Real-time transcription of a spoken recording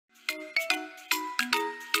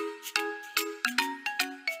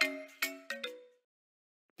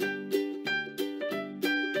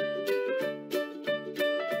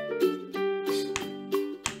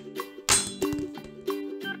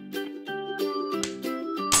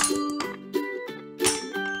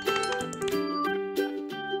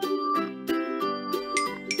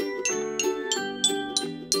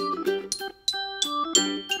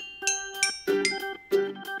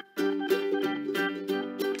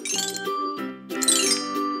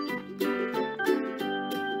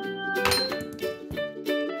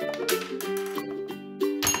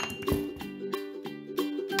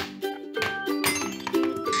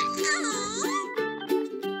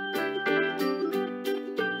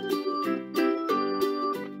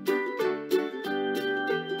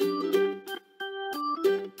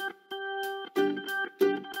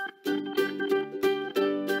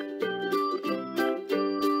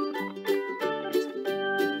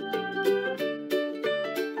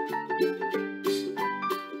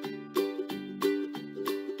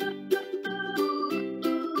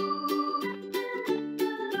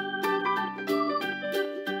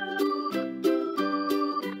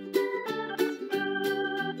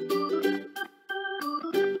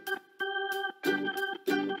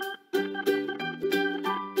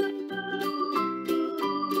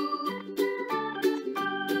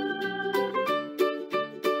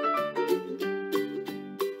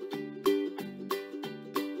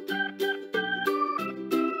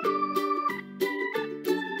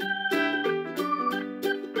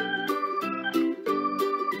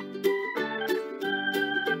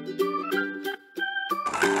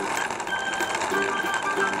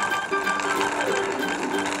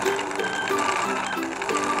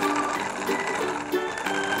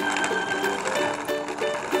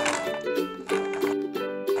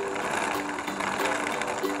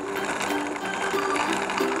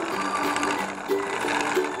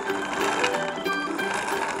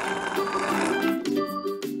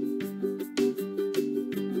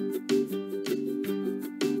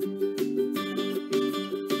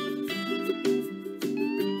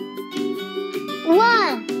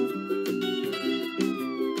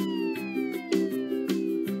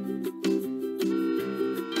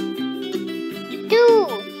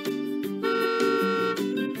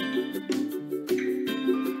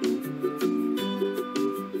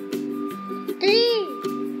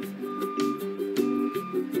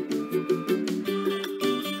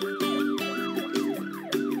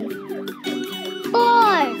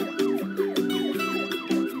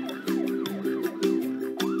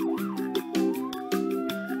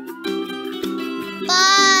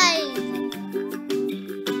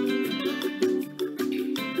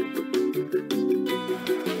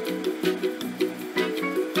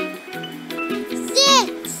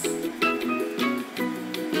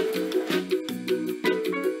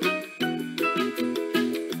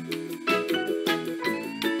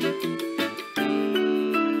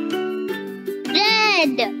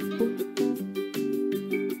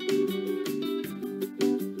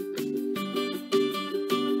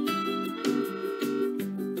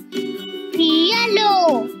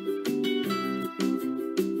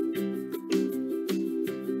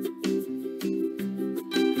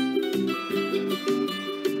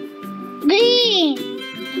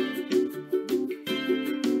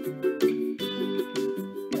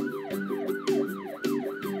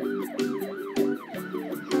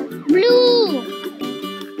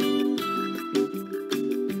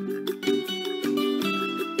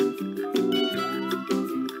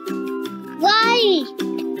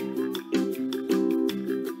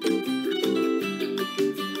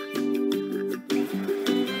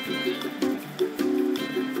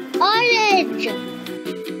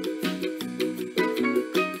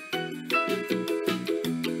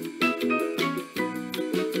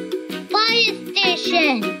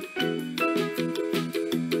station.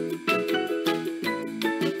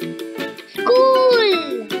 School.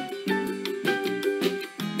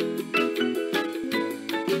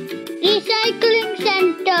 Recycling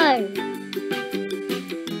center.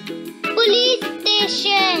 Police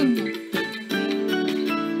station.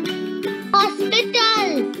 Hospital.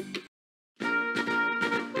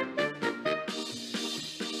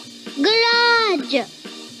 Garage.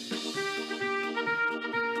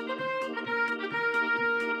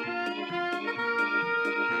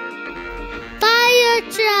 Fire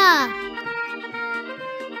truck.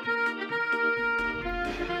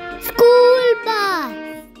 School bus.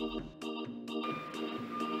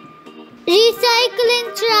 Recycling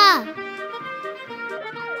truck.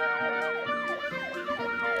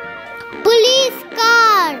 Police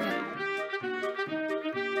car.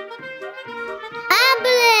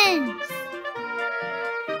 Ambulance.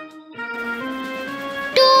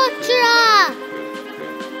 Tow truck.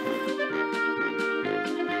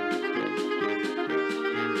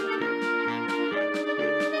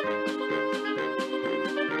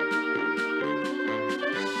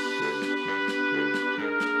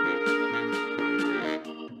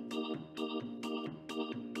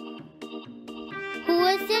 Who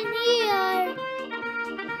is in here?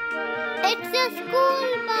 It's a school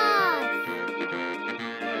bus.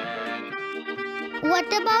 What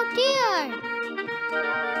about here?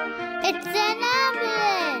 It's an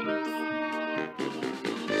ambulance.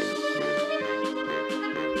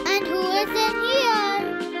 And who is in here?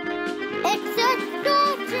 It's a tow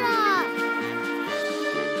truck.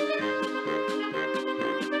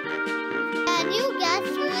 Can you guess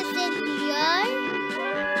who is in here?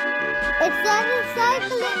 It's a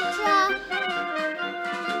recycling truck.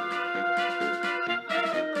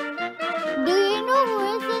 Do you know who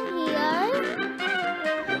is in here?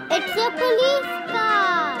 It's a police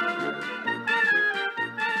car.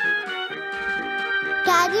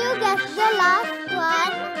 Can you guess the last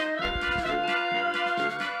one?